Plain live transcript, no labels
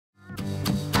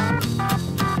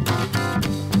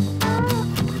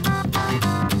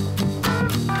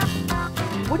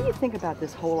think about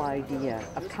this whole idea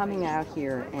of coming out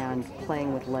here and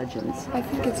playing with legends? I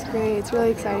think it's great. It's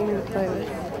really exciting to play with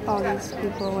all these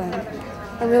people, and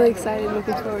I'm really excited and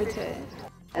looking forward to it.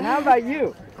 And how about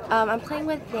you? I'm playing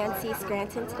with Nancy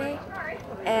Scranton today,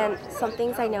 and some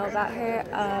things I know about her,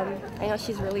 I know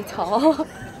she's really tall.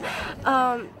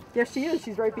 Yes, she is.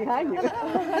 She's right behind you.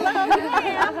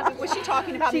 Hello. Was she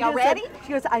talking about me already?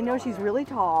 She goes, I know she's really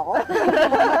tall.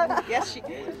 Yes,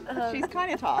 she's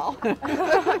kind of tall.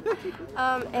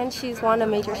 And she's won a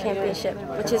major championship,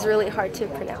 which is really hard to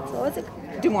pronounce. What was it?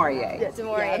 Du Maurier. Yeah, Du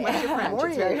Maurier.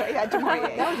 Yeah, Du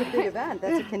Maurier. That was a big event.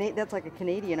 That's like a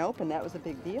Canadian Open. That was a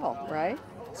big deal, right?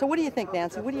 So what do you think,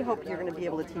 Nancy? What do you hope you're going to be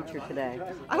able to teach her today?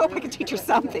 I hope I can teach her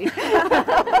something.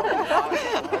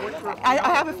 I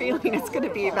have a feeling it's going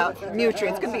to be about mutual.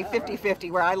 It's going to be 50-50,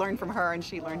 where I learn from her and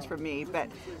she learns from me. But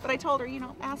I told her,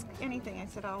 ask anything. I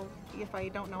said, if I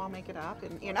don't know, I'll make it up.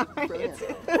 And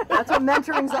That's what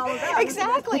mentoring's all about.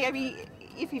 Exactly. I mean,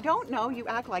 if you don't know, you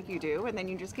act like you do, and then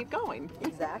you just keep going.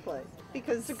 Exactly.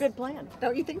 Because It's a good plan.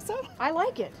 Don't you think so? I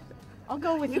like it. I'll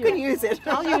go with you. You can use it.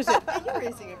 I'll use it. You're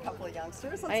raising a couple of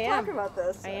youngsters. I Let's am. talk about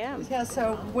this. I am. Yeah,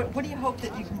 so what do you hope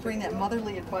that you can bring that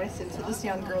motherly advice into this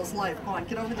young girl's life? Go on,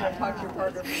 get over there and talk to your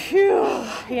partner. Phew,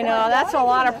 that's a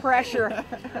lot of pressure.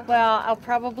 Well, I'll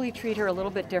probably treat her a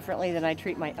little bit differently than I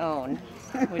treat my own,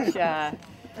 which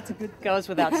That's a good goes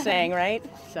without saying, right?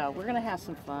 So we're going to have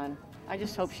some fun. I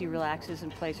just hope she relaxes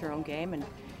and plays her own game, and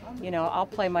I'll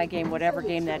play my game, whatever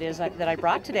game that is that I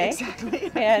brought today. Exactly.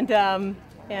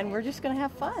 And we're just going to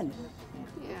have fun.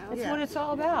 Yeah. That's what it's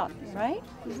all about, right?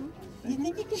 You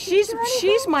think you can She's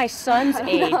my son's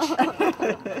age,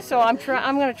 so I'm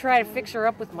going to try to fix her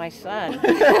up with my son.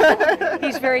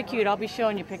 He's very cute. I'll be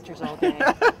showing you pictures all day.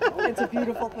 It's a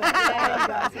beautiful thing.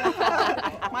 My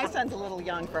son's a little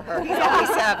young for her. He's only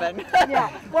 7. Yeah,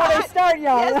 well, they start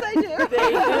young. Yes, they do. They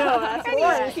do. That's And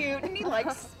right. he's cute and he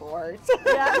likes sports.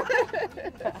 Yeah.